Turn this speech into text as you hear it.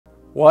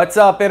What's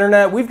up,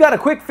 Internet? We've got a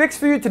quick fix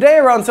for you today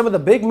around some of the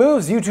big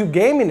moves YouTube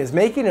Gaming is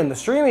making in the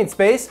streaming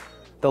space.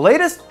 The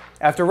latest,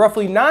 after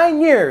roughly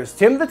 9 years,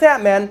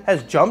 TimTheTatman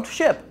has jumped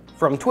ship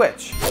from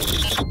Twitch.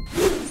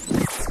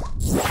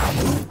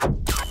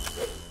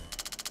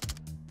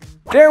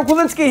 Darren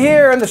Kwilinski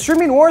here, and the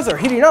streaming wars are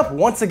heating up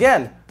once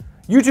again.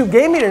 YouTube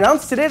Gaming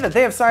announced today that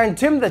they have signed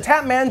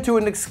TimTheTatman to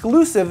an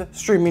exclusive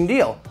streaming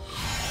deal.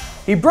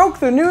 He broke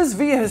the news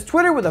via his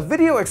Twitter with a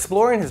video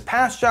exploring his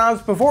past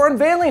jobs before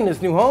unveiling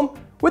his new home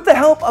with the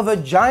help of a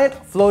giant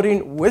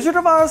floating Wizard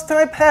of Oz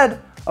type head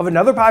of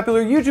another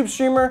popular YouTube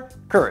streamer,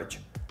 Courage.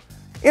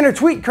 In a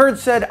tweet, Courage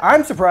said,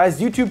 "I'm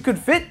surprised YouTube could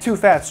fit 2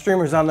 fat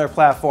streamers on their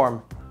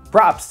platform.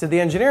 Props to the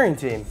engineering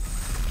team."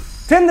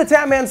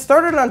 TimTheTatman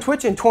started on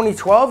Twitch in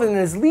 2012 and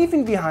is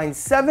leaving behind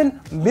 7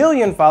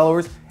 million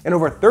followers and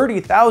over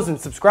 30,000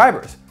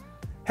 subscribers.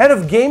 Head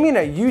of gaming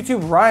at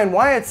YouTube, Ryan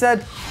Wyatt,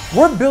 said,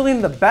 "We're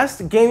building the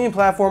best gaming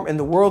platform in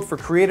the world for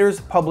creators,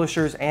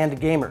 publishers, and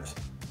gamers.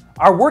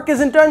 Our work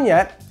isn't done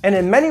yet, and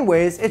in many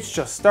ways, it's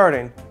just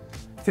starting.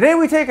 Today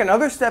we take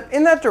another step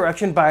in that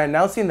direction by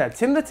announcing that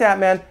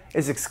TimTheTatman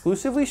is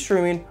exclusively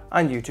streaming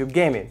on YouTube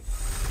Gaming."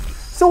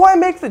 So why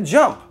make the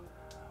jump?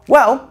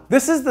 Well,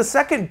 this is the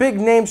second big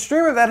name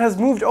streamer that has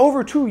moved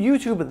over to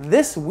YouTube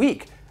this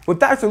week, with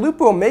Dr.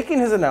 Lupo making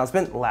his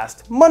announcement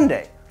last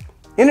Monday.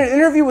 In an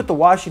interview with the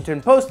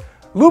Washington Post,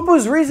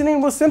 Lupo's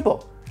reasoning was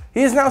simple.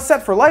 He is now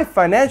set for life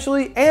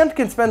financially and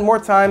can spend more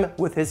time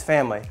with his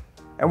family.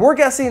 And we're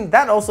guessing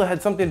that also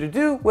had something to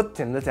do with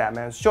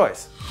TimTheTatman's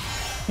choice.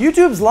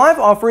 YouTube's live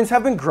offerings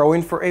have been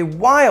growing for a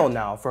while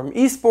now, from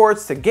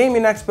esports to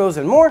gaming expos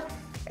and more,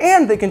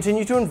 and they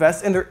continue to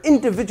invest in their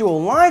individual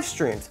live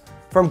streams,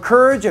 from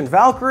Courage and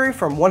Valkyrie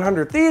from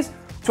 100 Thieves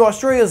to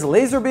Australia's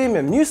Laserbeam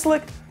and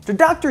Muselic to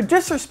Dr.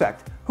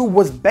 Disrespect, who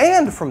was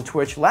banned from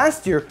Twitch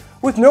last year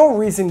with no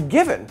reason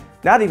given,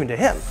 not even to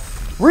him.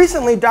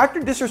 Recently, Dr.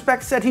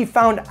 Disrespect said he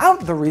found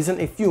out the reason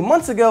a few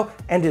months ago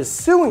and is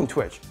suing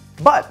Twitch.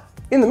 But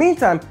in the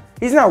meantime,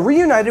 he's now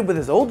reunited with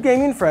his old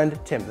gaming friend,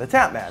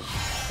 TimTheTatman.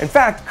 In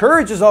fact,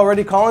 Courage is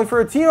already calling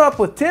for a team up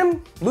with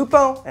Tim,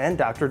 Lupo, and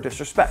Dr.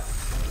 Disrespect.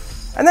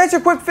 And that's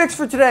your quick fix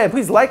for today.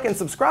 Please like and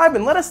subscribe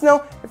and let us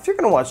know if you're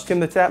going to watch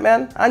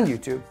TimTheTatman on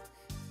YouTube.